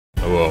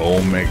Well,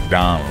 old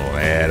MacDonald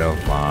had a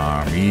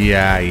farm,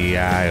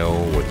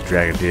 E-I-E-I-O, with the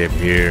tractor tip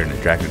here and the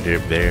tractor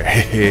tip there.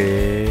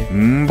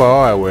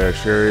 Boy, well, it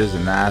sure is a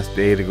nice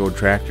day to go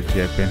tractor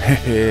tipping.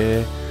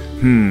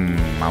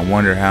 I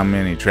wonder how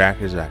many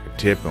tractors I could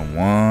tip in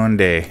one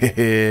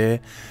day.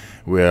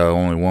 Well,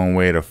 only one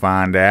way to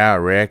find out, I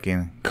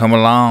reckon. Come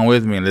along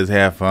with me and let's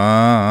have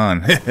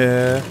fun.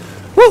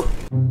 Woo!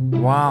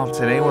 Wow,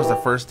 today was the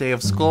first day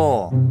of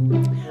school.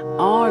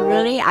 Oh,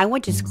 really? I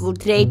went to school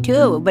today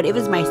too, but it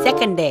was my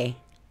second day.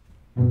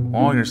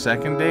 Oh, your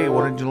second day?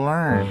 What did you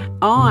learn?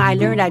 Oh, I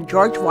learned that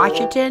George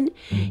Washington,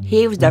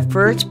 he was the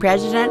first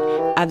president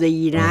of the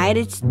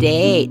United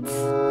States.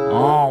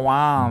 Oh,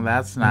 wow,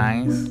 that's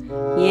nice.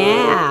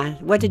 Yeah,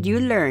 what did you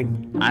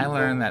learn? I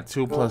learned that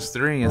 2 +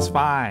 3 is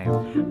 5.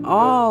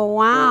 Oh,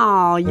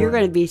 wow, you're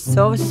going to be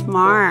so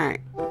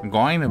smart. I'm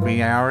going to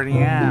be, I already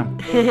am.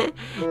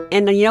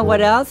 And you know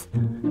what else?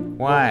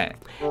 What?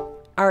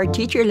 Our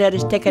teacher let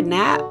us take a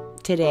nap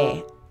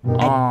today.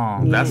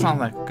 Oh, that sounds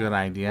like a good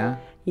idea.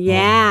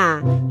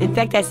 Yeah, in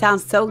fact, that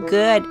sounds so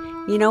good.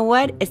 You know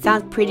what? It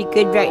sounds pretty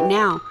good right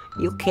now.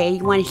 You okay?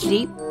 You want to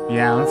sleep?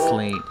 Yeah, let's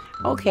sleep.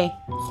 Okay.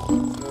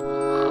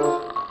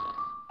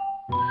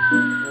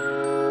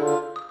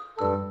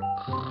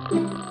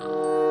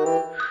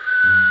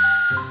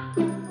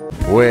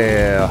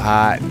 Well,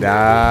 hot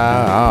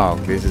dog,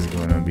 this is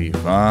gonna be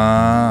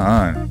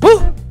fun.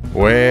 Woo!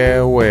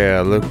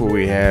 Well, look what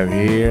we have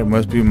here.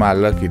 Must be my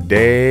lucky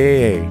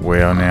day.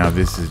 Well, now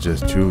this is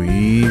just too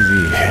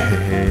easy.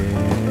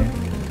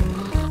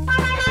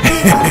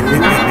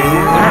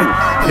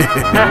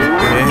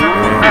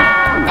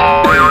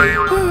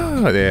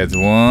 Oh, that's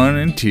 1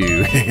 and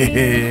 2.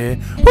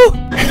 Woo!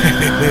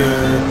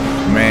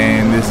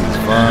 Man, this is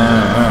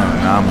fun.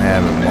 I'm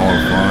having more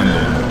fun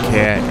than the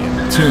cat in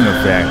the tuna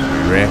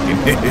factory, reckon.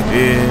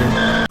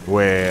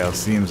 Well,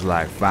 seems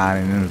like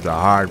finding them's the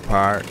hard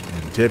part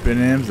and tipping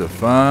them's the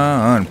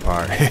fun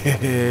part.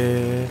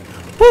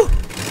 Woo!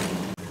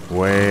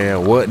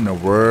 Well, what in the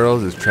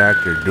world is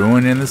tractor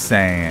doing in the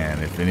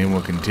sand? If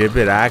anyone can tip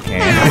it, I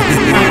can.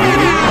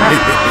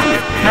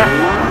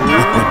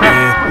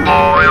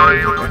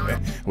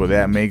 Well,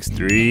 that makes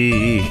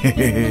 3.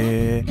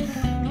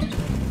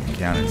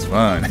 Counting's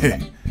fun.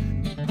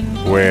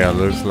 Well,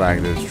 looks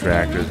like this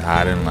tractor's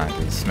hiding like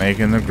a snake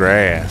in the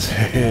grass.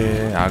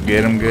 I'll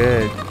get him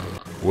good.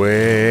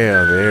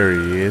 Well, there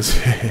he is.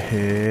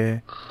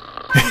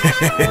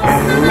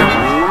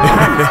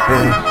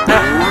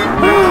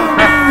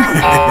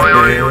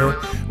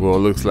 Well,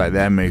 looks like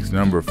that makes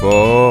number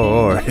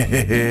 4.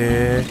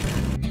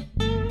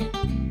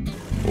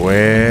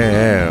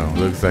 Well,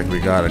 looks like we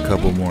got a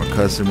couple more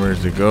customers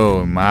to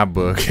go in my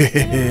book.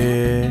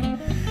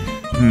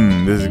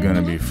 This is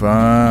gonna be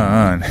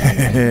fun.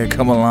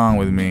 Come along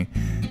with me,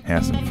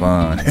 have some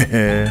fun.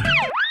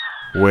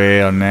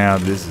 Well, now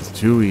this is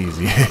too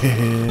easy.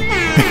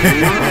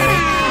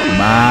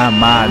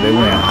 My, they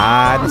went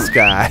high in the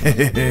sky.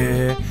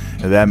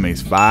 That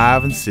makes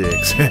 5 and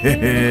 6.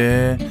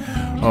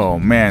 Oh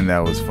man,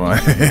 that was fun.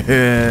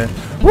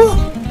 Woo!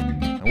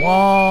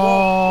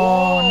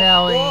 Whoa,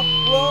 Nelly!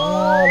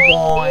 Oh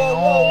boy!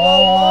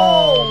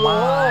 Oh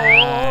my!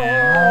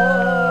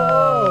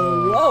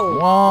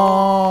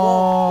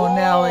 Whoa,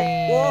 Nelly!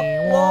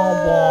 Whoa,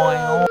 boy!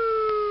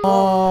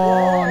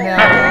 Oh,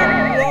 Nelly!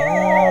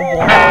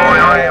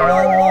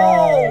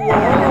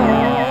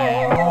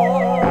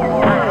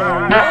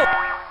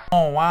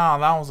 Oh wow,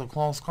 that was a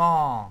close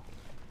call.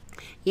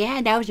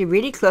 Yeah, that was a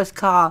really close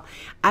call.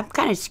 I'm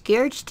kind of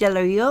scared still,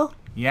 are you?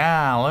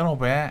 Yeah, a little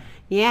bit.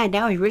 Yeah,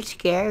 that was really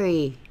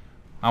scary.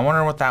 I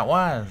wonder what that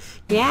was.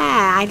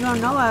 Yeah, I don't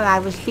know. I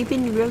was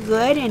sleeping real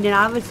good, and then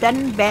all of a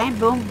sudden, bang,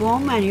 boom,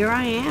 boom, and here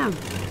I am.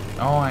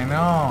 Oh, I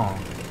know.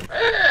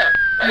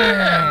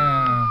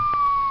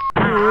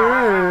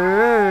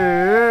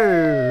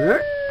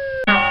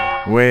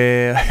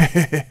 Well,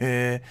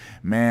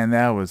 man,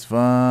 that was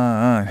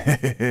fun.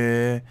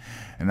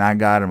 And I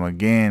got him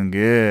again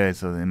good.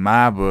 So in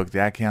my book,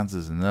 that counts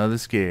as another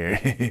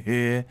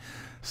scare.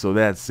 So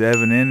that's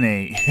 7 and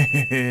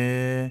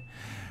 8.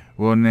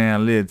 Well, now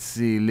let's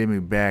see. Let me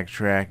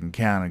backtrack and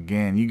count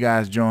again. You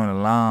guys join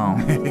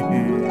along.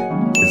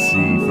 Let's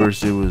see.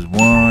 First it was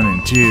 1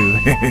 and 2.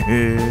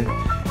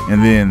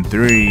 And then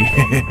 3.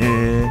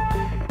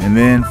 And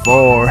then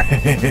 4.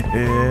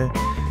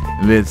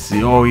 Let's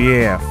see. Oh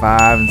yeah,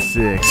 5 and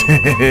 6.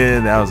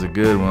 That was a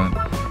good one.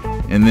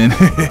 And then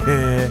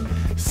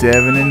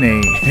 7 and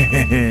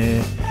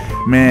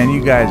 8. Man,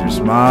 you guys are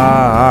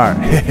smart.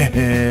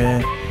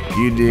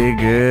 You did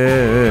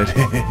good.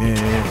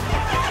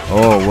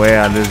 Oh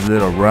wow, this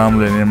little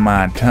rumbling in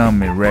my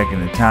tummy,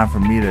 reckon it's time for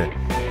me to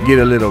get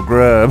a little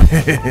grub.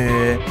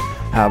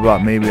 How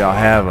about maybe I'll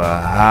have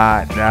a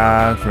hot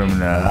dog from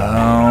the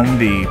Home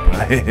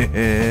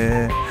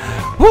Depot.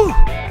 Woo!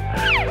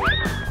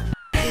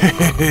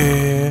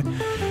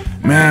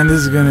 Man, this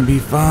is gonna be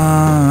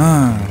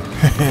fun.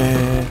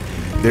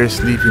 They're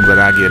sleeping, but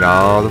I get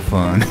all the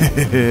fun.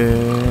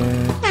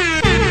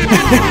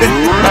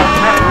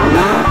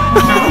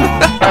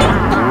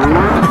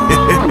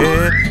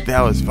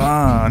 That was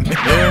fun.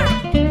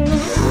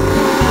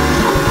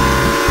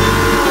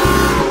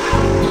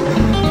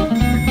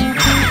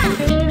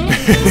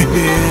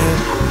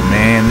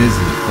 Man, this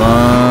is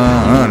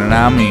fun, and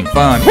I mean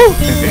fun. Woo!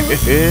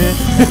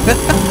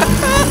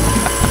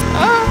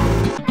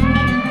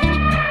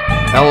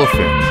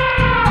 Elephant.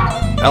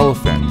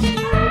 Elephant.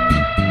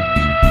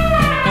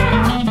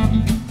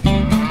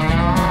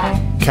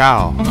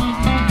 Cow.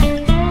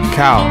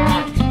 Cow.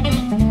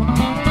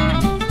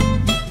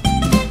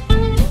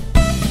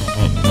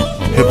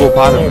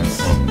 Hippopotamus.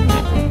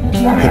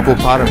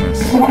 Hippopotamus.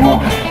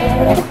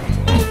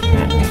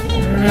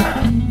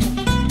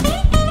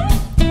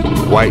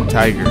 White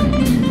tiger.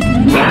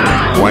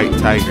 White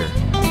tiger.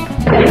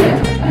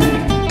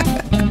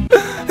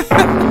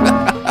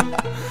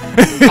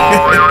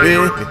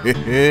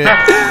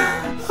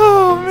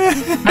 Oh man.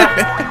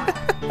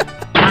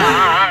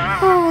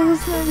 Oh,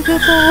 this is good.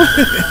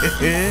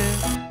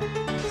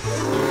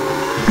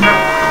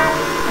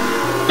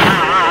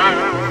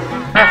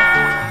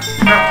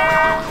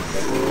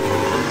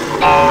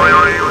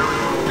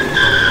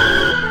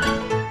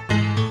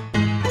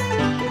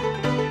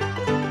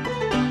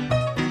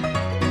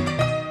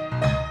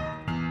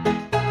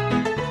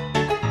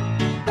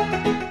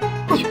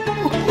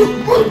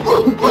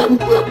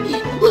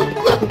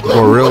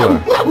 Gorilla.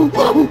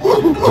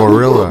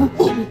 Gorilla.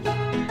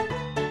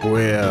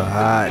 Well,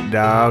 hot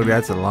dog,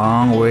 that's a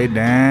long way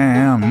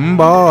down.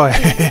 Boy.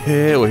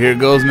 Well, here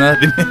goes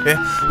nothing.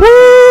 Woo,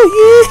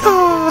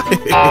 yeehaw.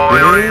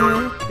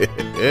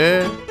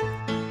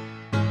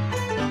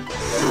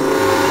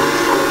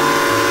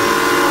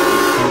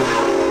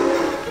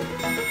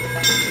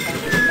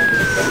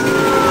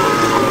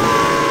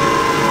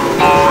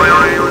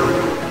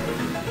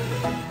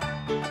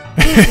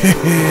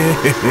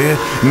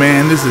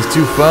 Man, this is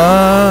too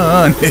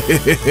fun.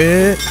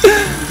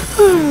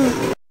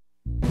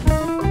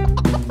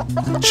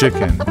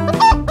 Chicken.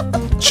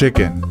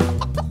 Chicken.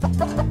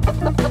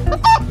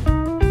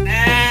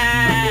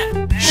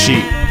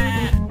 Sheep.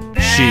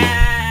 Sheep.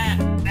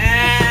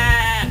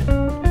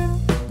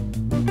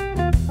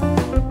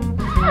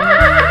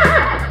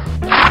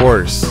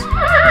 Horse.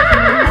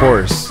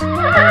 Horse.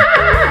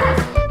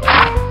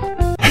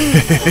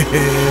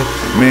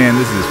 Man,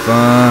 this is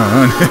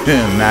fun.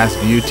 Nice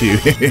view too.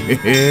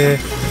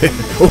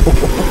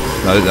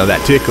 Oh,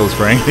 that tickles,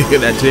 Frank.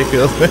 That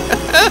tickles.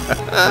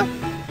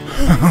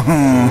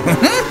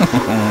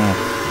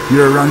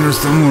 You're around here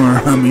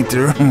somewhere, me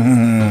too.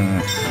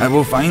 I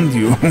will find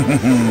you.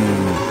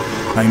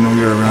 I know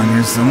you're around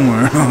here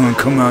somewhere.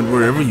 Come out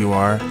wherever you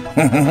are.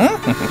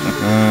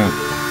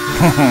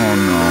 Oh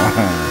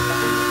no.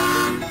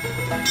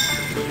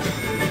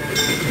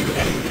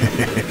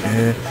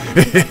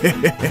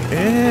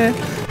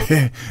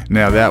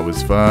 Now that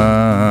was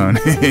fun.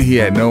 He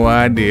had no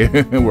idea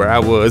where I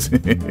was.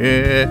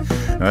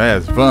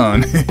 That's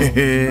fun.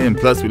 And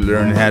plus we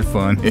learned and had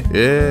fun.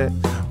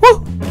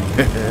 Woo!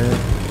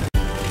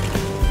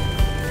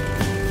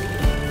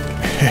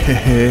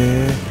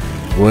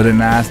 What a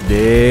nice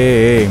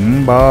day,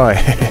 boy.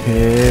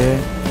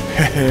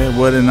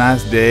 What a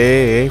nice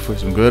day for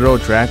some good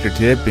old tractor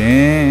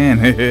tipping.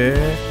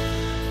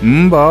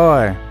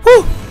 Boy.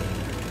 Woo!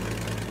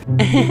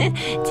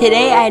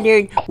 Today I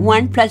learned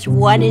 1 +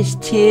 1 is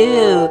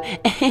 2.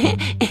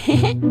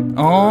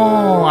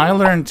 Oh, I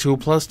learned 2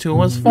 + 2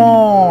 was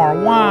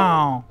 4.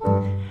 Wow.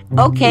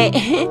 Okay,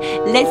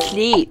 let's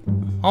sleep.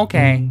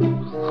 Okay.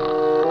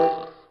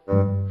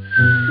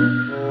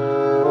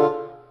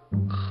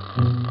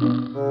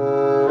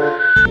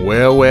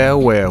 Well, well,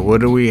 well,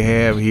 what do we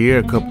have here?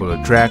 A couple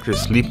of tractors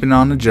sleeping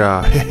on the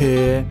job.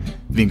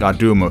 Think I'll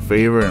do them a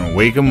favor and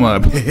wake them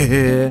up.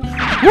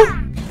 Woo!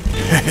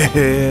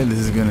 This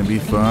is gonna be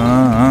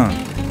fun.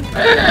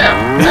 That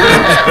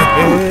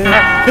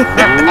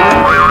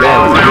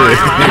was good.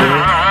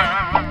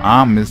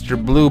 I'm Mr.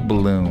 Blue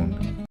Balloon.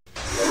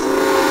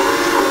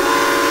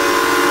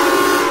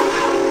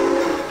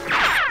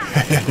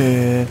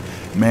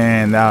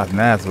 Man,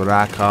 that's what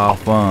I call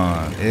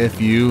fun.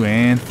 F-U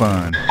and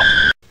fun.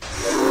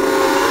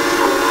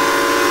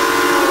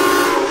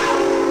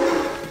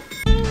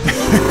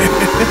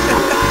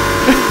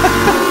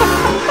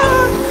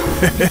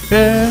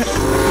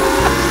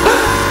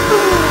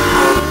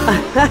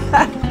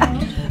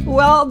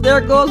 Well,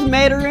 there goes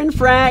Mater and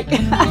Frank.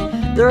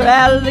 They're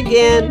at it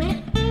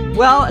again.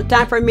 Well, it's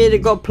time for me to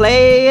go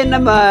play in the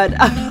mud.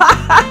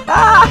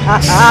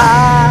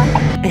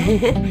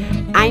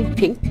 I'm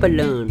Pink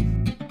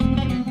Balloon.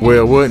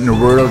 Well, what in the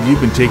world?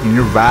 You've been taking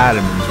your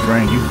vitamins,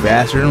 Frank. You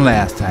faster than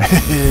last time.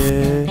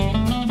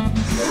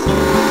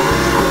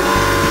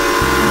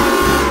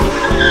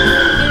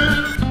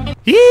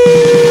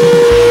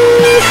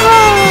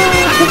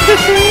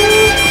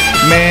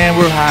 Man,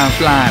 we're high and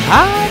flying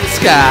high in the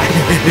sky.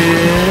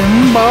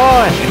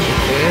 Boy.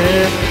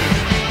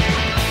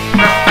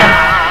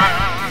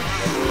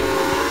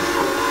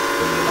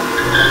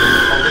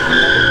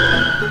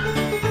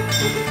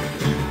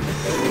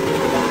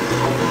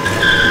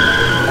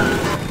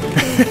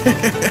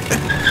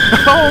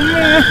 Oh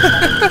man.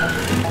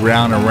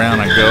 Round and round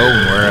I go,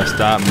 and where I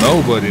stop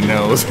nobody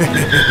knows.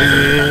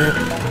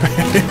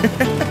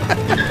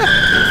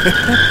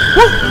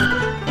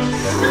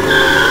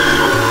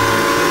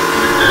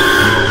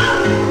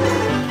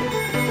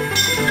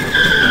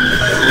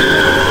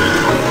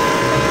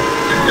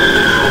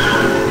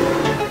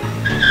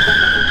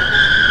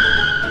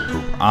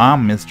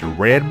 I'm Mr.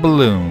 Red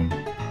Balloon.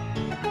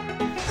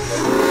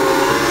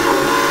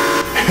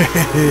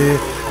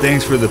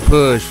 Thanks for the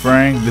push,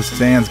 Frank. This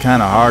stand's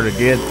kind of hard to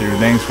get through.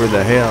 Thanks for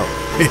the help.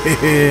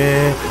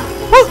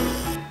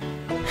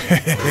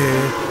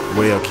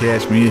 Well,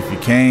 catch me if you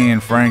can,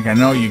 Frank. I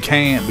know you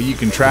can't, but you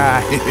can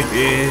try.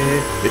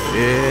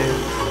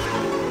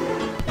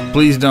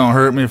 Please don't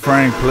hurt me,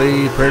 Frank.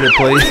 Please, pretty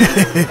please.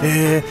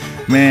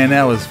 Man,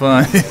 that was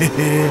fun. You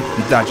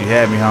thought you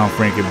had me, huh,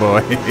 Frankie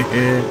boy?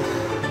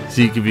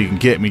 See if you can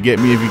get me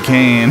if you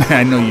can.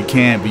 I know you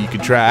can't, but you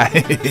can try.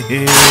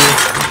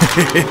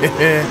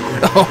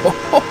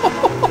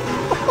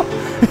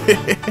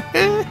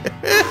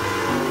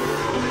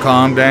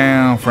 Calm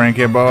down,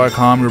 Frankie boy.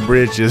 Calm your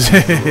britches.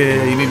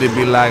 You need to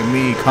be like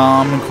me,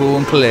 calm and cool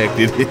and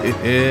collected.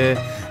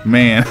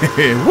 Man.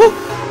 Woo.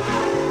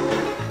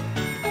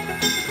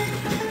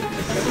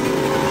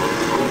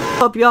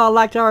 Hope y'all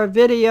liked our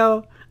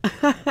video.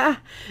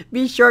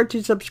 Be sure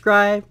to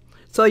subscribe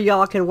so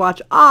y'all can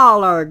watch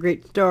all our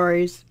great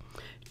stories,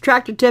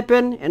 tractor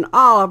tipping, and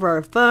all of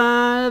our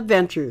fun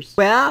adventures.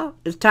 Well,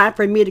 it's time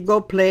for me to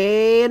go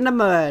play in the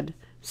mud.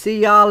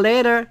 See y'all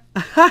later.